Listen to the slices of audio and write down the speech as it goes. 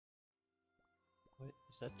What?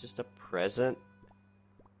 Is that just a present?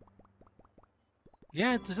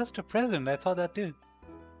 Yeah, it's just a present. That's all that did.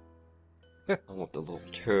 I want the little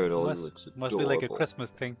turtle. He looks Must be like a adorable.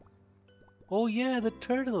 Christmas thing. Oh yeah, the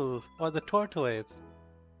turtle or the tortoise.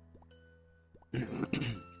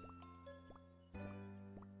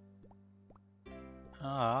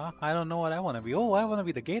 I don't know what I want to be. Oh, I want to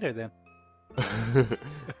be the gator then.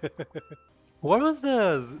 What were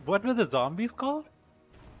the zombies called?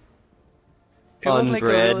 It was like a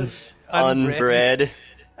Unbred. unbred. Unbred.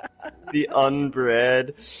 The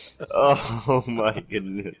unbred. Oh my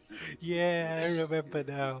goodness. Yeah, I remember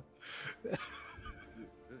now.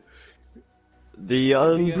 The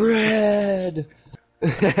unbred.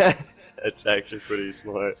 That's actually pretty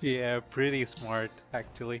smart. Yeah, pretty smart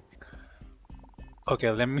actually. Okay,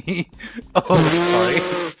 let me. Oh, sorry.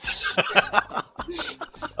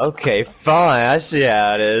 Okay, fine. I see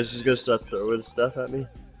how it is. Just gonna start throwing stuff at me.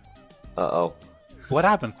 Uh-oh. What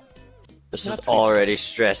happened? This Not is pretty already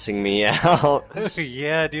stressing me out.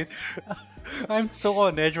 Yeah, dude. I'm so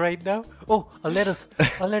on edge right now. Oh, a lettuce.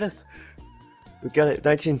 A lettuce. We got it.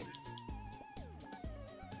 19.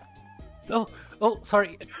 Oh,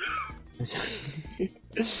 sorry.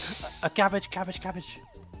 A cabbage.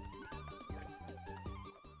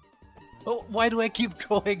 Oh, why do I keep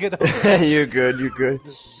throwing it over? You're good. You're good.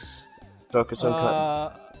 Focus on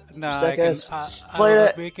cutting. Nah, Seconds. I Play will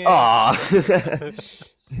it. make it. Aw.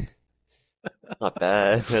 Not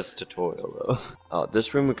bad. That's tutorial though. Oh,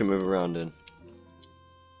 this room we can move around in.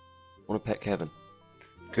 Want to pet Kevin?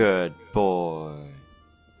 Good boy.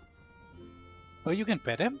 Oh, you can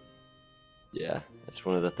pet him? Yeah, that's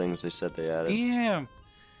one of the things they said they added. Damn.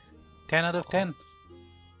 10 out of 10.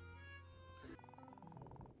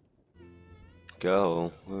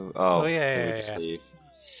 Go. Oh, let yeah, me yeah, just yeah. leave.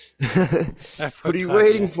 I What are you forgot,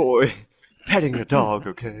 waiting yeah. for? Petting a dog,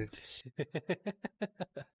 okay?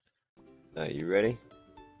 Are you ready?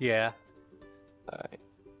 Yeah. Alright.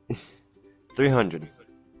 300.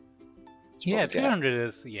 Yeah, what we got. 300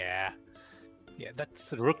 is, yeah. Yeah,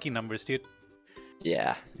 that's rookie numbers, dude.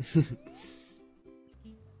 Yeah.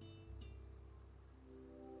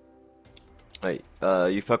 Wait,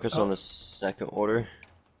 you focus on the second order?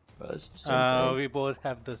 It's the same thing. We both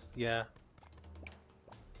have this, yeah.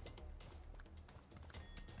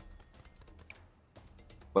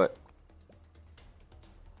 What?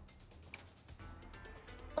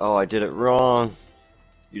 Oh, I did it wrong.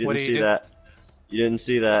 You What didn't did you see do? that. You didn't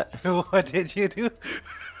see that. What did you do?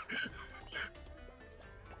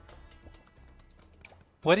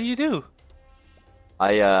 What did you do?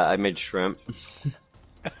 I made shrimp.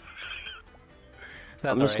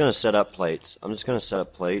 That's I'm just alright. gonna set up plates. I'm just gonna set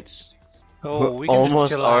up plates. Oh, We're we can almost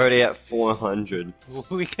just chillax. already at 400.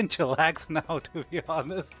 We can chillax now, to be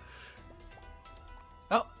honest.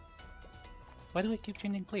 Oh! Why do I keep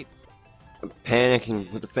changing plates? I'm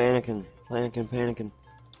panicking with the panicking. Panicking.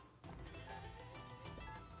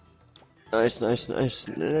 Nice.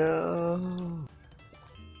 No.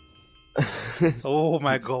 Oh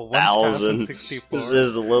my god, 1,000. 1064. This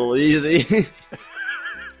is a little easy.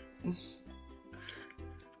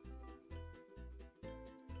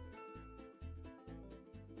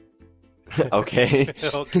 Okay.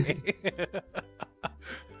 Okay.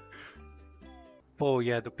 Oh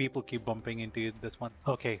yeah, the people keep bumping into this one.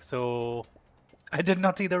 Okay, so I did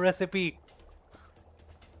not see the recipe.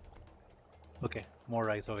 Okay, more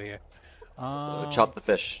rice over here. Chop the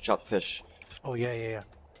fish. Oh yeah.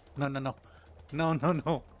 No.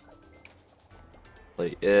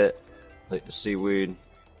 Plate it. Plate the seaweed.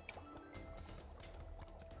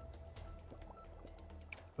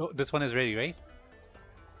 Oh, this one is ready, right?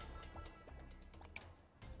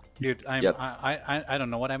 Dude, Yep. I don't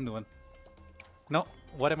know what I'm doing. No,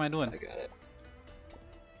 what am I doing? I got it.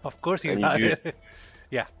 Of course you And got you it.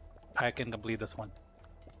 Yeah, I can complete this one.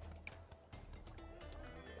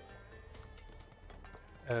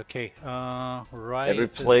 Okay, rice. Every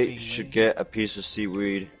is plate being should made. get a piece of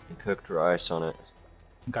seaweed and cooked rice on it.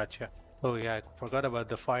 Gotcha. Oh yeah, I forgot about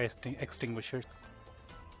the fire extinguishers.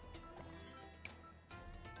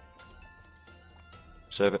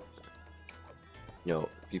 Serve it. No,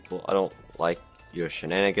 people, I don't like your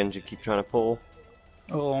shenanigans you keep trying to pull.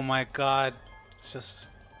 Oh my god, just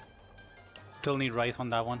still need rice on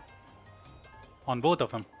that one. On both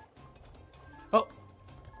of them. Oh,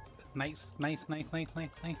 nice. I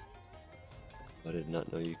did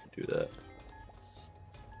not know you could do that.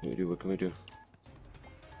 What can we do?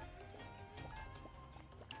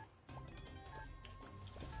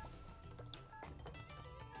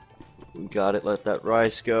 We got it, let that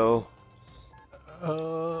rice go. Come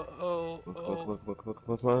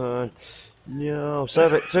on. No,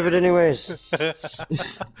 serve it anyways.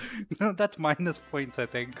 No, that's minus points, I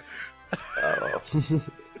think. Oh.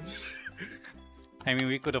 I mean,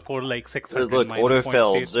 we could afford like 600 Look, minus order points,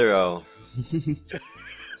 failed, dude. 0.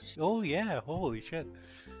 Oh yeah, holy shit.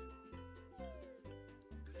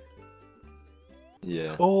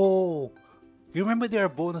 Yeah. Oh, you remember there are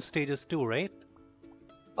bonus stages too, right?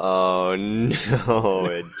 Oh no,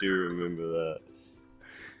 I do remember that.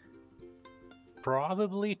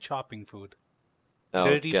 Probably chopping food. Oh,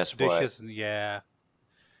 Dirty guess what? dishes, yeah.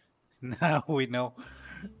 Now we know.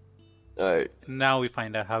 Alright, Now we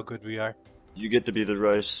find out how good we are. you get to be the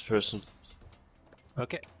rice person.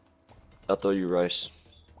 Okay. I'll throw you rice.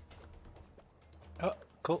 Oh,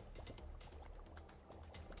 cool.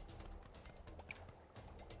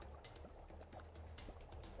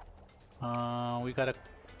 We got a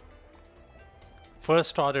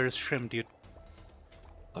first order is shrimp, dude.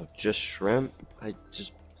 Oh, just shrimp? You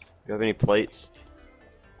have any plates?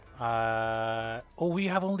 Oh, we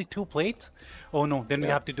have only 2 plates? Oh no, then we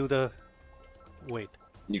Yeah. have to do the... Wait.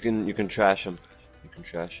 You can trash them. You can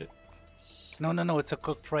trash it. No, it's a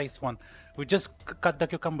cooked rice one. We just cut the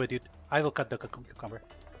cucumber, dude. I will cut the cucumber.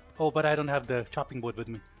 Oh, but I don't have the chopping board with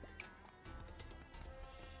me.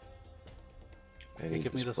 I Okay, need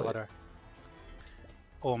give me this plate. water.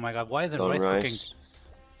 Oh my god, why isn't Done rice cooking? rice.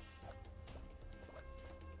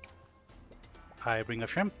 I bring a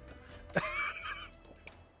shrimp.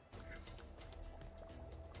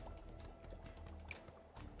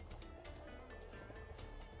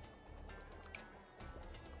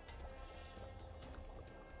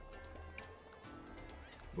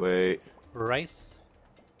 Wait. Rice.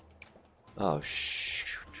 Oh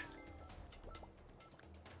shoot.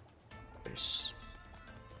 Rice.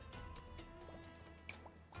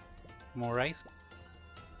 More rice.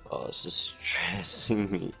 Oh, this is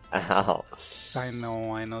stressing me out. I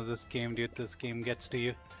know this game, dude. This game gets to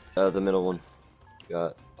you. The middle one.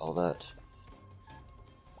 Got all that.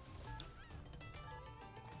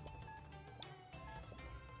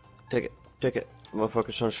 Take it. I'm gonna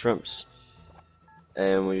focus on shrimps.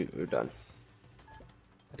 And we're done.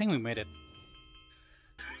 I think we made it.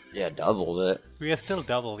 Yeah, doubled it. We are still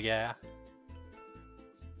double, yeah.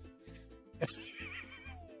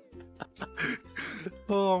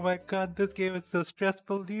 Oh my god, this game is so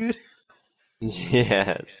stressful, dude.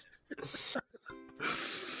 Yes.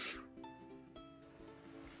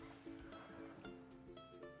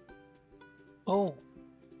 Oh,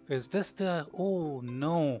 is this the... Oh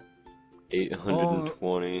no.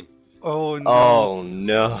 820. Oh no. Oh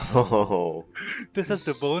no. This is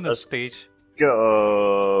the bonus Let's stage.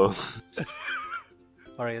 go.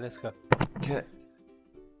 Alright, let's go. Get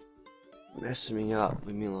messing me up.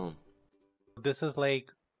 Leave me alone. This is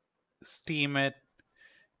like... Steam it.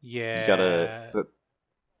 Yeah.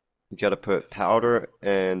 You gotta put powder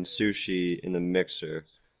and sushi in the mixer.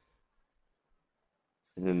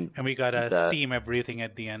 And then And we gotta that. steam everything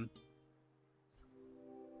at the end.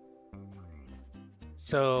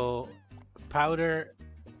 So, powder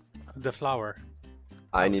the flour.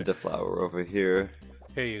 I need the flour over here.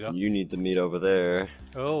 Here you go. You need the meat over there.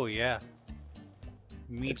 Oh yeah.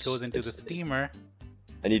 Meat It's- goes into the it's- steamer.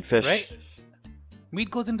 I need fish. Right? Meat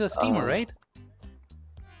goes into the steamer, Oh. right?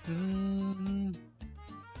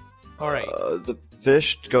 Alright. The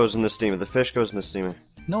fish goes in the steamer. The fish goes in the steamer.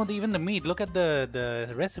 No, even the meat. Look at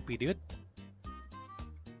the recipe, dude.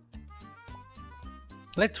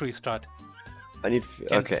 Let's restart. I need.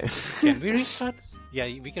 Okay. Can we restart? Yeah,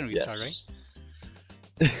 we can restart,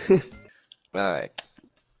 Yes. Alright.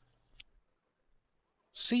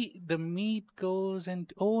 See, the meat goes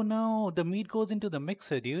into... Oh no, the meat goes into the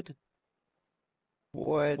mixer, dude.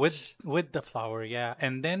 What? With the flour, yeah.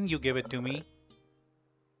 And then you give it to me.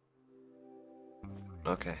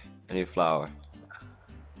 Okay. I need flour.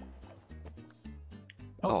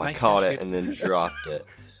 Oh, I nice caught fish, it dude. and then dropped it.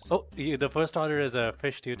 Oh, the first order is a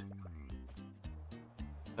fish, dude.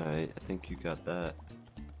 Alright, I think you got that.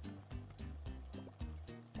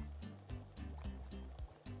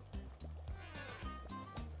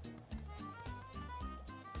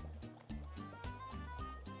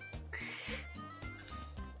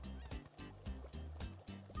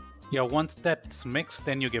 Yeah, once that's mixed,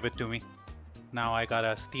 then you give it to me. Now I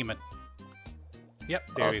gotta steam it.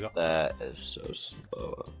 Yep, there Oh, we go. That is so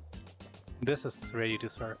slow. This is ready to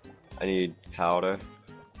serve. I need powder.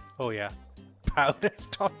 Oh yeah. Powder?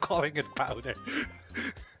 Stop calling it powder.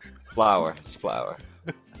 Flour. It's flour.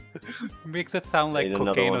 Makes it sound like Need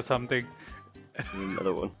another cocaine or one. something. Need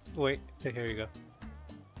another one. Wait, here you go.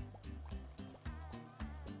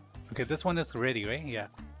 Okay, this one is ready, right? Yeah.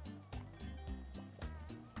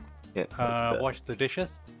 Yeah, like that. Wash the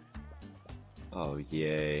dishes. Oh,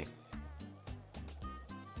 yay.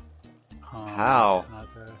 Oh, How?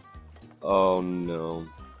 another- Oh, no.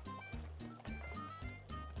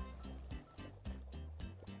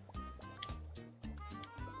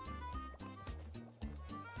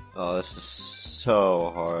 Oh, this is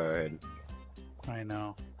so hard. I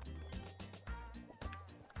know.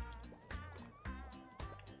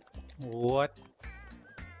 What?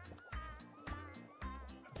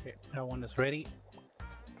 Okay, that one is ready.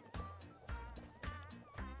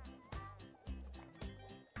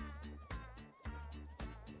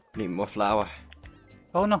 Need more flour.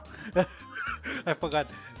 Oh no! I forgot.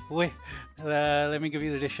 Wait, let me give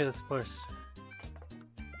you the dishes first.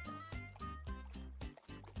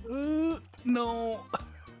 No!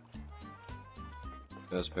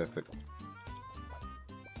 That was perfect.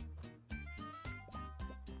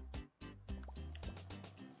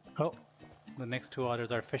 Oh, the next two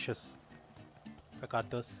orders are fishes. Forgot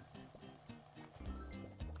those.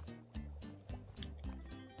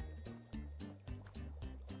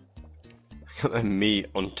 Got my meat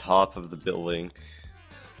on top of the building.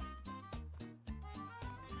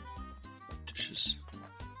 Dishes.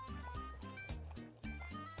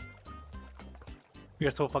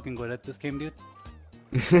 You're so fucking good at this game, dude.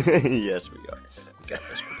 Yes, we are. We got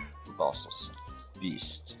this one. Fossils.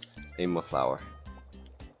 Beast. Need more flour.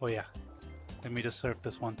 Oh yeah. Let me just serve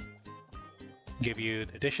this one. Give you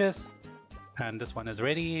the dishes. And this one is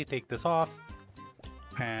ready. Take this off.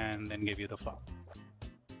 And then give you the flour.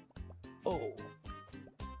 Oh.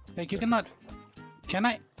 Like you cannot. Can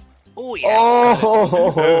I? Oh yeah.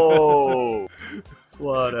 Oh!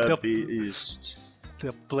 What a The- beast.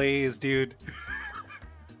 The blaze, dude.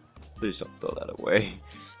 Please don't throw that away.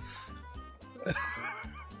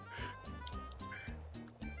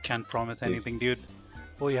 Can't promise anything, dude.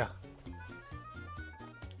 Oh yeah.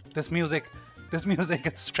 This music is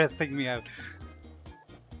stressing me out.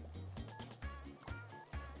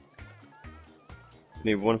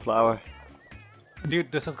 Need one flour.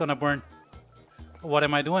 Dude, this is gonna burn. What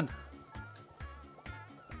am I doing?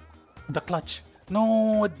 The clutch.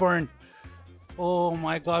 No, it burned. Oh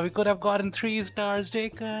my god, we could have gotten 3 stars,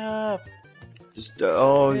 Jacob. Just,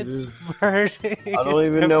 oh, It's dude. burning. I don't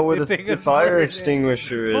even know where Everything the is fire burning.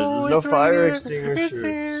 extinguisher is. Oh, There's no it's right fire here. extinguisher.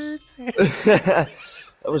 It's here, it's here.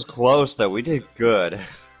 That was close though. We did good.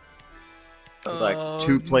 Like Oh,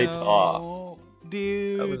 2 plates off. no.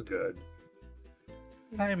 Dude. That was good.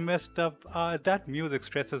 I messed up. That music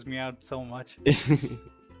stresses me out so much. I'd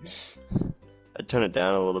turn it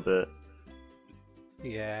down a little bit.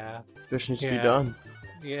 Yeah. Fish needs to be Yeah. done.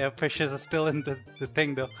 Yeah, fishes are still in the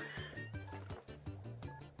thing though.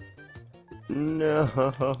 No,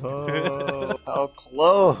 how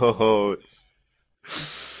close.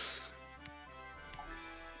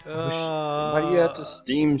 Why do you have to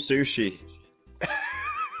steam sushi?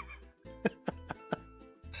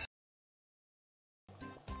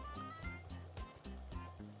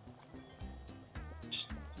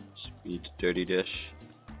 Sweet dirty dish.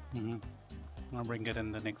 I'll bring it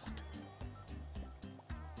in the next.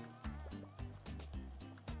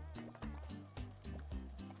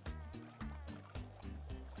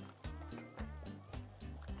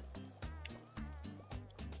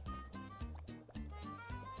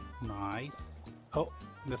 Nice. Oh,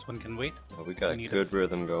 this one can wait. Oh, we got We a need a- good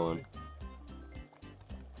rhythm going.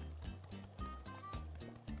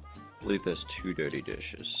 I believe there's 2 dirty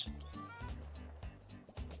dishes.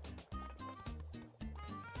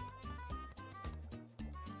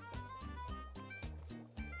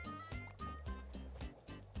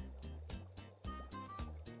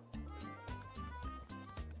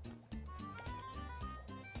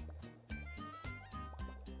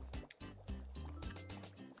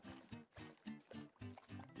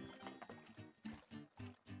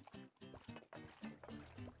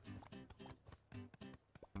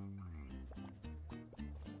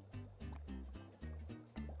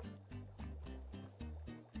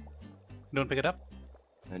 Don't pick it up.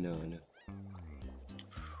 I know.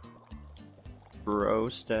 Bro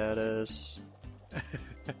status.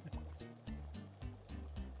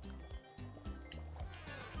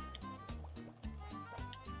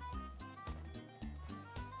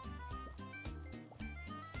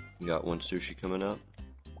 You got 1 sushi coming up.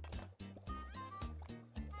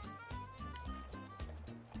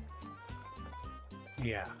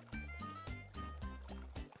 Yeah.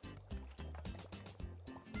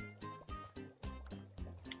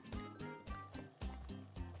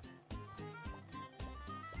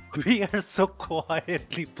 We are so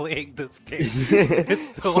quietly playing this game.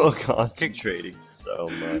 It's so We're concentrating so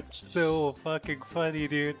much. so fucking funny,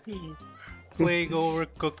 dude. Playing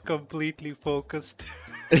Overcooked completely focused.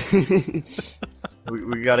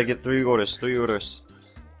 we gotta get 3 orders. 3 orders.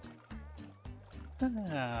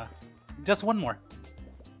 Just one more.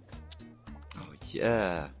 Oh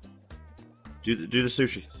yeah. Do the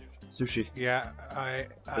sushi. Sushi. Yeah, I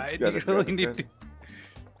Grab it, really grab it, need grab to.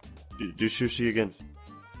 it. Do sushi again.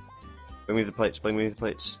 Bring me the plates. Bring me the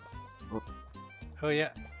plates. Oh yeah.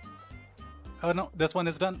 Oh no, this one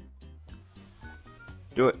is done.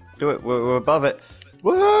 Do it. Do it. We're above it.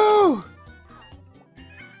 Woo!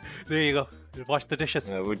 There you go. Wash the dishes.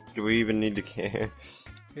 Do we even need to care?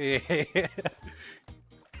 Yeah.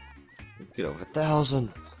 Get over 1,000.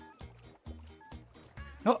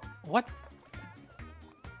 No, what?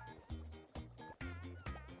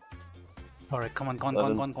 Alright, come on, go on.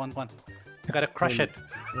 You gotta crush 10, it.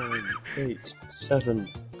 9, 8, 7,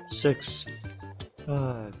 6,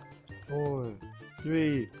 5, 4,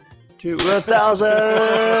 3, 2,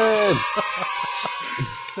 1,000!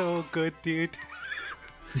 So good, dude.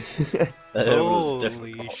 That was Holy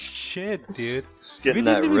difficult. shit, dude. Just getting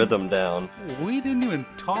We that didn't even- rhythm down. We didn't even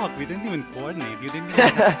talk. We didn't even coordinate. You didn't even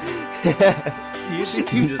You you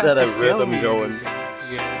didn't just have had a to tell rhythm me. going.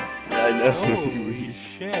 Yeah. I know. Holy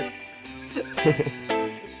shit.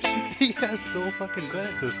 You are so fucking good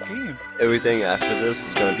at this game. Everything after this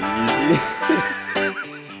is gonna be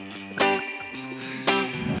easy.